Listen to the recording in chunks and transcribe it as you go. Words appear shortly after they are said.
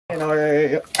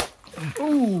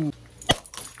Ooh,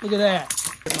 look at that.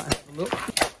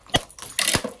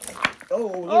 Oh,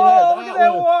 look at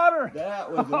that water.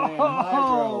 That was an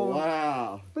anhydro.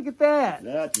 Wow. Look at that.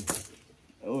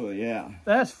 Oh, yeah.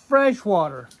 That's fresh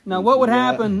water. Now, what would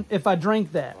happen if I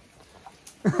drink that?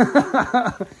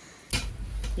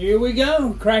 Here we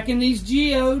go, cracking these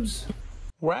geodes.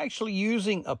 We're actually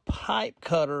using a pipe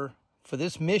cutter for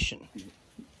this mission.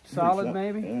 Solid,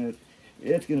 maybe?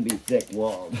 It's going to be thick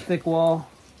wall. Thick wall.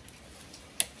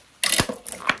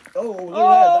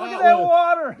 Oh, look at that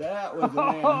water. That was an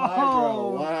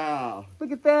anhydro. Wow.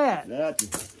 Look at that.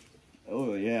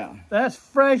 Oh, yeah. That's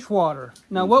fresh water.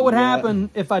 Now, what would happen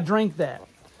if I drink that?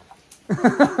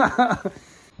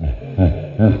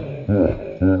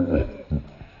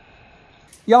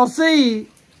 Y'all see,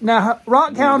 now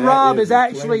Rockhound Rob is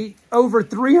actually over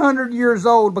 300 years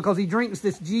old because he drinks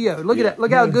this geode. Look at that.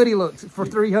 Look how good he looks for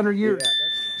 300 years.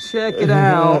 Check it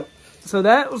out. So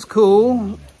that was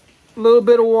cool. A little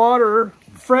bit of water,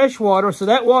 fresh water. So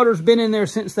that water's been in there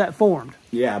since that formed.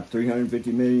 Yeah,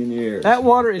 350 million years. That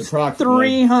water is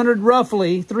roughly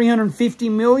 350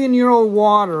 million year old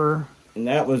water. And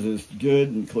that was as good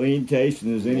and clean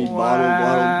tasting as any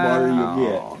bottled water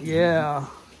you get. Yeah.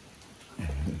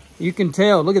 You can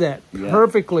tell. Look at that.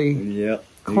 Perfectly clean. You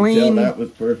can tell that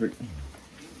was perfect.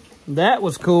 That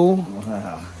was cool.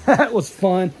 Wow. That was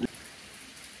fun.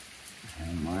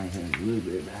 Mine has a little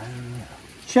bit.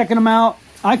 Checking them out.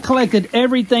 I collected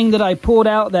everything that I pulled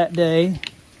out that day.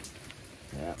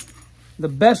 Yeah. The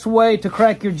best way to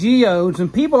crack your geodes.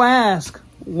 And people ask,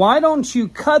 why don't you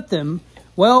cut them?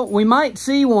 Well, we might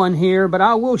see one here, but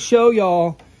I will show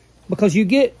y'all. Because you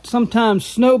get sometimes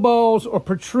snowballs or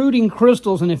protruding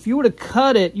crystals, and if you were to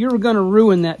cut it, you're going to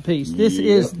ruin that piece. This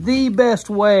is the best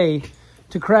way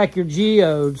to crack your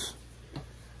geodes.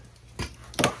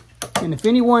 And if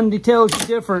anyone tells you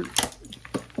different,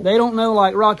 they don't know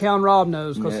like Rockhound Rob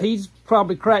knows, because he's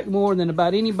probably cracked more than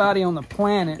about anybody on the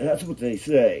planet. That's what they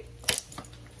say.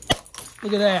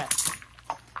 Look at that.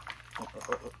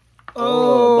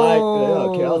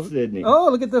 Chalcedony. Oh,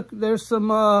 look at there's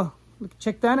some...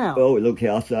 Check that out. Oh, a little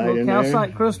calcite in there.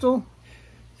 Calcite crystal.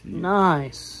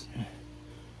 Nice.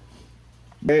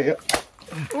 Yeah.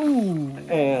 Ooh.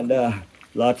 And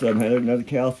lots of them had another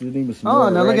chalcedony with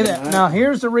some now look at that. Now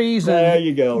here's the reason. There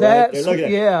you go. That's, right there. Look at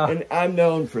that. Yeah. And I'm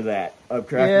known for that. I've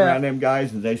cracked around them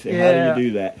guys, and they say, "How do you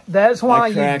do that?" That's why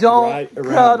you don't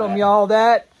cut them, y'all.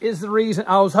 That is the reason.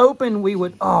 I was hoping we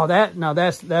would. Oh, that's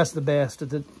the best.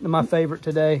 My favorite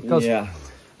today.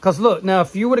 Because look, now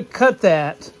if you would have cut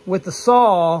that with the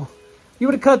saw, you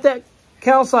would have cut that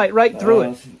calcite right through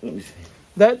it. Let me see.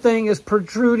 That thing is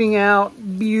protruding out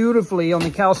beautifully on the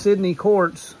chalcedony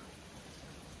quartz.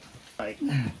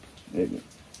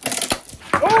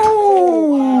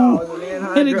 Oh!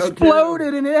 Wow, it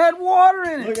exploded and it had water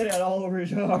in it. Look at that all over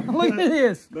his arm. Look at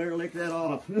this. Better lick that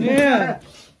off. Yeah.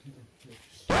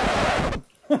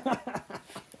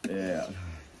 Yeah.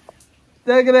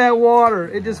 Look at that water.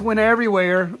 It just went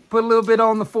everywhere. Put a little bit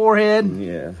on the forehead.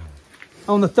 Yeah.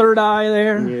 On the third eye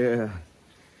there. Yeah.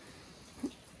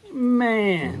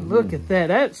 Man, look at that.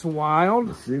 That's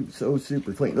wild. So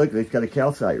super clean. Look, it's got a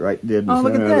calcite right dead in the center.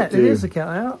 Oh, look at that. It is a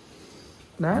calcite.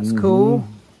 That's cool.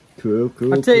 Cool.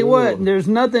 I tell you what, there's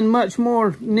nothing much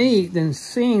more neat than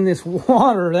seeing this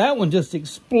water. That one just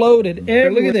exploded.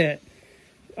 Look at that.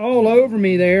 All over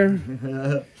me there.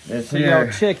 So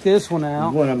y'all check this one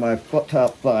out. One of my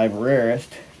top 5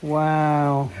 rarest.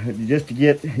 Wow. Just to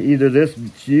get either this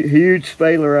huge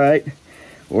sphalerite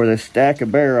or the stack of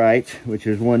barites, which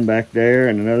is one back there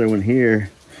and another one here.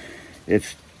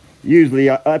 It's usually,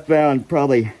 I found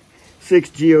probably 6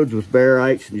 geodes with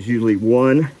barites. There's usually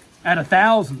one. Out of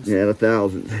thousands. Yeah, out of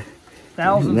thousands.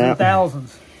 Thousands and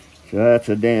thousands. So that's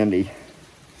a dandy.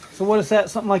 So what is that,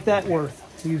 something like that worth,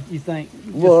 you think?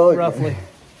 Just well, roughly.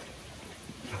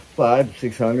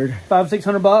 $500-600.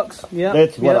 $500-600. Yeah.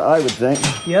 That's what I would think.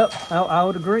 Yep, I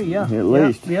would agree. Yeah. At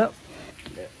least. Yep.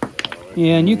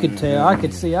 Yeah, and you could tell. I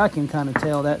can kind of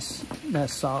tell that's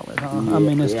solid, huh? Yeah, I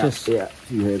mean, it's just too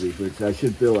heavy, but I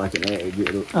should feel like an egg.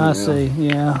 I see.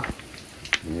 Yeah.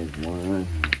 There's one.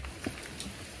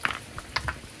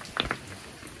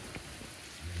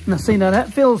 Now, see, now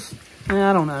that feels.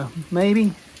 I don't know.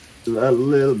 Maybe a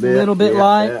little bit. A little bit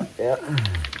light. Yeah.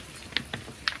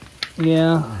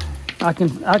 Yeah.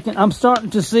 I'm starting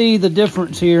to see the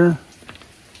difference here.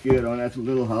 Good on that's a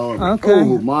little hollow. Okay.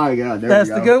 Oh my God,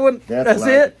 that's the good one. That's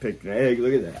it. Picked an egg.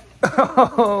 Look at that.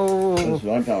 Oh. That's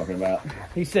what I'm talking about.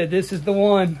 He said this is the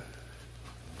one.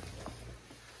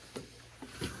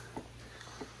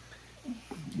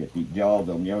 Get these jaws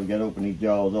on. You ever got to open these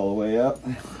jaws all the way up?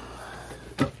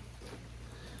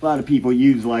 A lot of people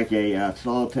use like a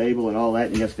saw table and all that,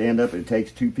 and you gotta stand up, and it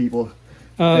takes 2 people.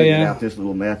 Oh, Figuring yeah. out this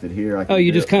little method here. I can Oh,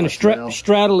 you do just it kind of myself.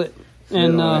 straddle it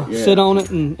and sit on it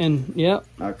and yep.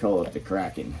 I call it the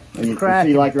cracking. And you can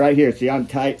Cracking. see like right here. See, I'm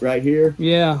tight right here.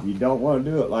 Yeah. You don't want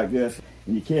to do it like this,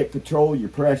 and you can't control your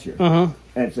pressure.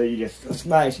 And so you just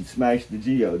smash the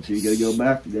geode. So you got to go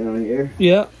back down here.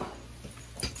 Yep.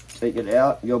 Take it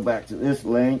out. Go back to this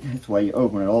length. That's why you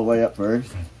open it all the way up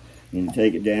first. And you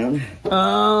take it down.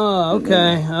 Oh,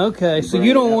 okay, okay. So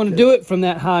you don't want to do it from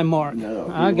that high mark. No,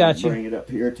 I got you. Bring it up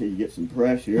here till you get some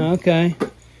pressure. Okay.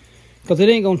 Because it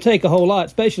ain't going to take a whole lot,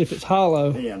 especially if it's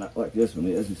hollow. Yeah, not like this one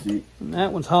is. You see. And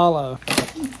that one's hollow.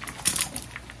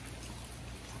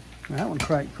 That one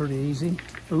cracked pretty easy.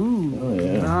 Ooh, Oh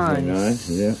yeah, nice. pretty nice.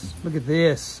 Yeah. Look at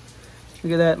this.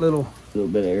 Look at that little. Bit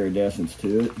of iridescence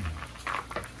to it.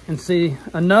 And see,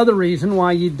 another reason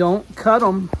why you don't cut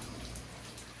them,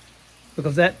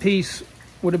 because that piece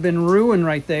would have been ruined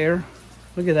right there.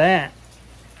 Look at that.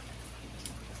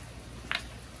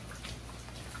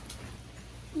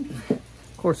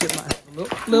 Of course, it might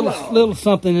have a little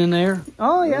something in there.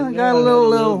 Oh yeah, I got a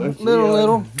little.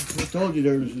 I told you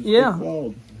there was a Yeah. thick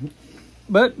wall.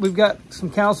 But we've got some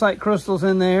calcite crystals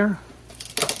in there.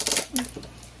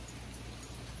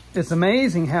 It's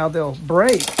amazing how they'll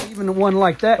break, even one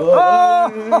like that.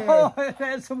 Oh, it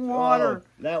had some water.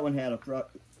 Oh, that one had a frost.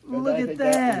 Look at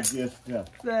that.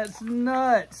 That's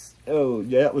nuts. Oh,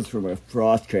 that was from a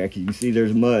frost crack. You can see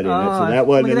there's mud in it, so that Look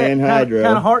wasn't at an that. anhydro.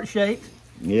 Kind of heart shaped.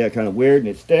 Yeah, kind of weird, and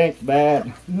it stinks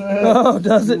bad. Oh,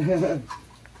 does it?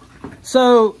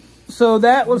 So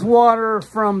that was water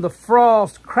from the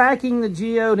frost cracking the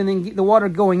geode and then the water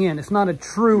going in. It's not a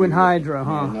true anhydro,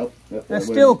 huh? Yeah, nope, That's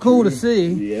still cool to see.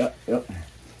 Yep, yep.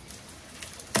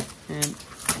 And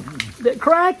that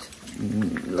cracked?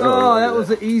 Oh, that was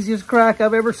the easiest crack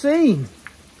I've ever seen.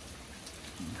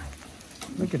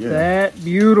 Look at that.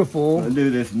 Beautiful. I'll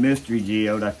do this mystery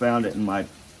geode. I found it in my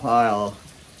pile.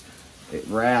 It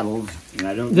rattles, and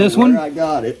I don't know where I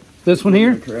got it. This one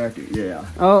here? Crack it, yeah.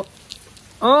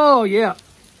 Oh, yeah.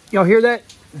 Y'all hear that?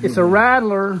 It's a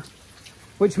rattler,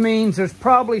 which means there's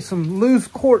probably some loose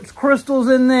quartz crystals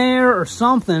in there or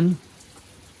something.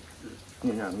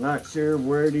 Yeah, I'm not sure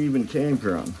where it even came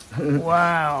from.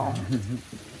 Wow.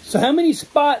 So how many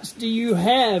spots do you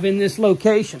have in this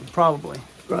location, probably?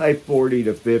 Probably 40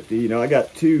 to 50. You know, I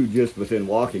got 2 just within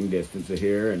walking distance of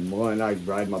here, and one I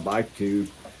ride my bike to.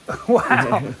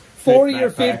 Wow. 40 or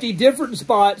 50 different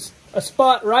spots. A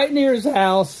spot right near his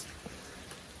house.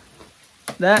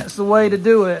 That's the way to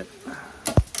do it.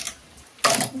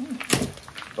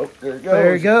 Oh, there it goes.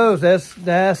 There it goes.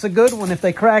 That's a good one. If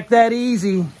they crack that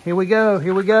easy. Here we go.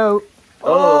 Here we go.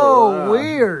 Oh, wow.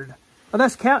 Weird. Oh,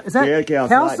 that's is that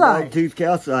calcite? Dogtooth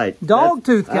calcite.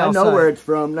 Dogtooth calcite. I know where it's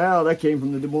from now. That came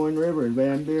from the Des Moines River in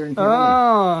Van Buren County.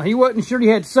 Oh, he wasn't sure. He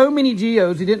had so many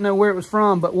geodes, he didn't know where it was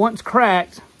from. But once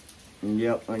cracked,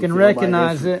 yep, I can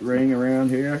recognize it. Ring around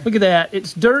here. Look at that.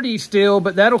 It's dirty still,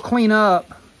 but that'll clean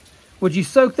up. Would you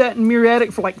soak that in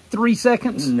muriatic for like 3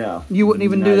 seconds? No. You wouldn't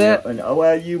even do that? Oh,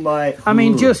 well, you might. I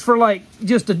mean, just for like,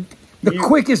 the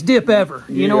quickest dip ever.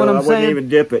 You know what I'm saying? I wouldn't even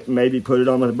dip it. Maybe put it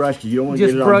on with a brush, because you don't want to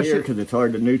get it on here it. because it's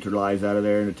hard to neutralize out of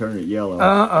there and to turn it yellow.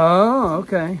 Oh,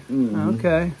 okay.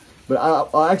 Okay. But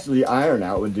I'll actually iron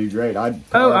out would do great.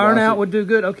 Iron out would do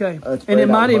good. Okay. And it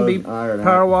might even be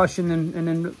power washing and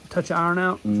then touch of iron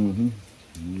out.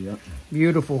 Yep.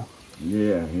 Beautiful.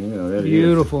 Yeah, that is.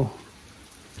 Beautiful.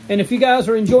 And if you guys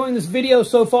are enjoying this video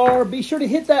so far, be sure to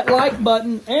hit that like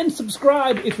button and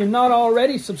subscribe if you're not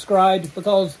already subscribed,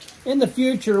 because in the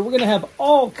future, we're going to have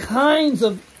all kinds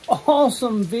of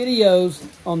awesome videos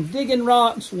on digging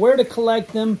rocks, where to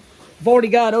collect them. I've already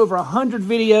got over 100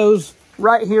 videos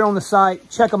right here on the site.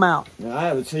 Check them out. Now, I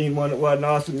haven't seen one that wasn't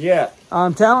awesome yet.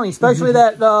 I'm telling you, especially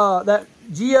that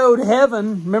Geode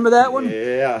Heaven. Remember that one?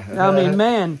 Yeah. I mean,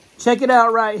 man, check it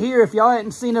out right here. If y'all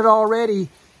hadn't seen it already,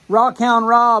 Rockhound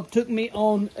Rob took me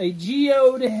on a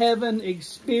Geode Heaven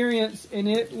experience, and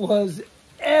it was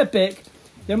epic.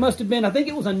 There must have been, I think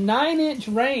it was a 9-inch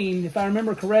rain, if I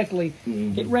remember correctly.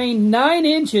 It rained 9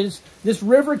 inches. This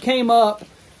river came up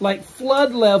like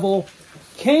flood level,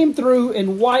 came through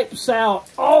and wipes out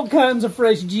all kinds of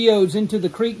fresh geodes into the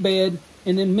creek bed.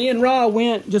 And then me and Ra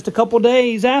went just a couple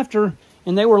days after,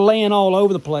 and they were laying all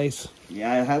over the place. Yeah,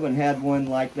 I haven't had one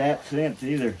like that since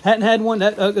either. Hadn't had one,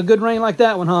 a good rain like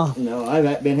that one, huh? No,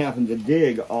 I've been having to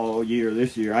dig all year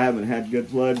this year. I haven't had good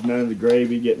floods, none of the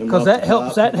gravy getting them because that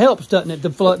helps, doesn't it? The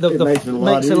flood, it makes it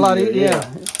a lot easier,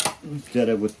 yeah. Instead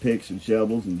of with picks and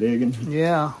shovels and digging.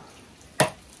 Yeah.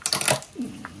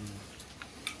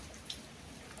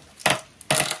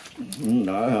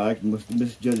 I must have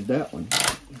misjudged that one.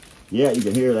 Yeah, you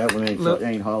can hear that one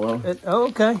ain't hollow.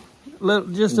 Okay.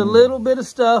 Just a little bit of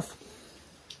stuff.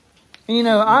 And, you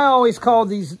know, I always call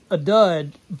these a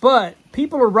dud, but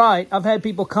people are right. I've had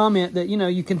people comment that, you know,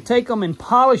 you can take them and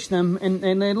polish them, and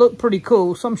they look pretty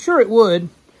cool. So I'm sure it would.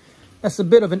 That's a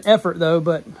bit of an effort, though,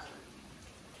 but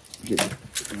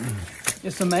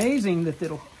it's amazing that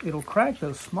it'll crack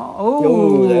those small.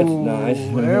 Oh, that's nice.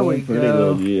 There we Pretty go.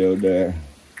 little geode there.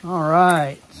 All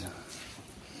right.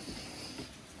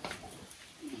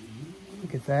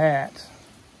 Look at that.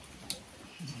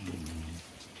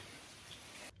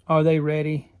 Are they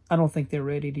ready? I don't think they're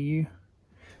ready, do you?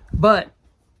 But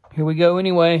here we go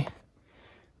anyway.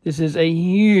 This is a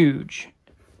huge,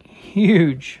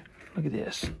 look at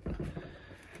this.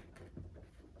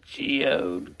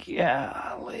 Geode,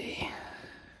 golly.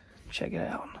 Check it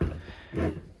out.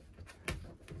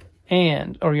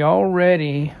 And are y'all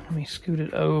ready? Let me scoot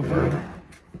it over.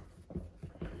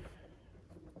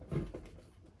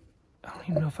 I don't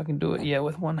even know if I can do it yet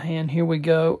with one hand. Here we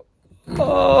go.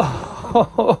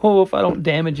 Oh, if I don't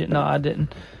damage it. No, I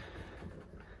didn't.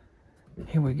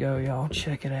 Here we go, y'all.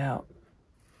 Check it out.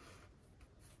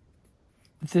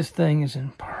 This thing is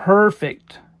in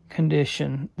perfect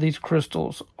condition. These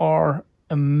crystals are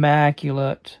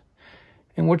immaculate.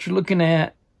 And what you're looking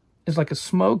at is like a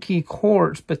smoky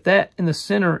quartz, but that in the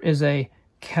center is a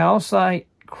calcite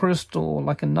crystal,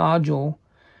 like a nodule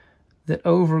that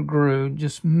overgrew.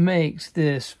 Just makes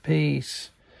this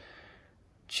piece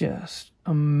just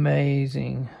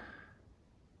amazing.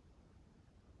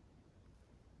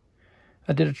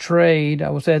 I did a trade. I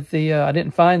was at the, I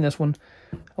didn't find this one.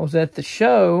 I was at the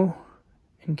show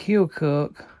in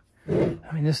Keokuk.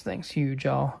 I mean, this thing's huge,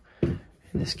 y'all. And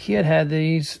this kid had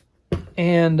these,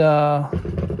 and,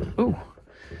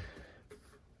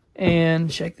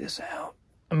 and check this out.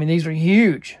 I mean, these are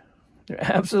huge. They're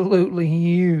absolutely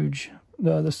huge.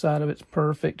 The other side of it's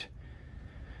perfect.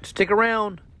 Stick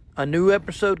around. A new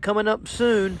episode coming up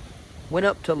soon. Went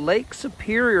up to Lake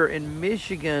Superior in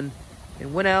Michigan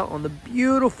and went out on the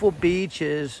beautiful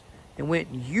beaches and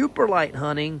went Uperlite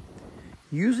hunting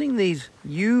using these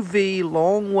UV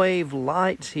long wave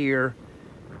lights here.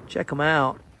 Check them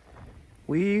out.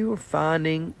 We were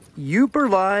finding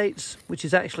Uperlites, which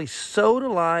is actually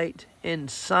sodalite and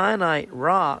syenite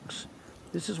rocks.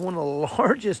 This is one of the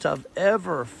largest I've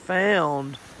ever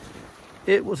found.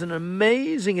 It was an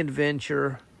amazing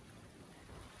adventure.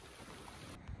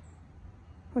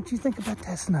 What do you think about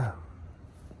that snow?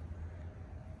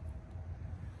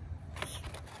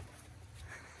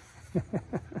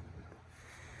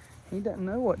 He doesn't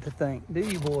know what to think, do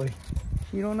you, boy?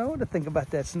 You don't know what to think about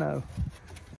that snow.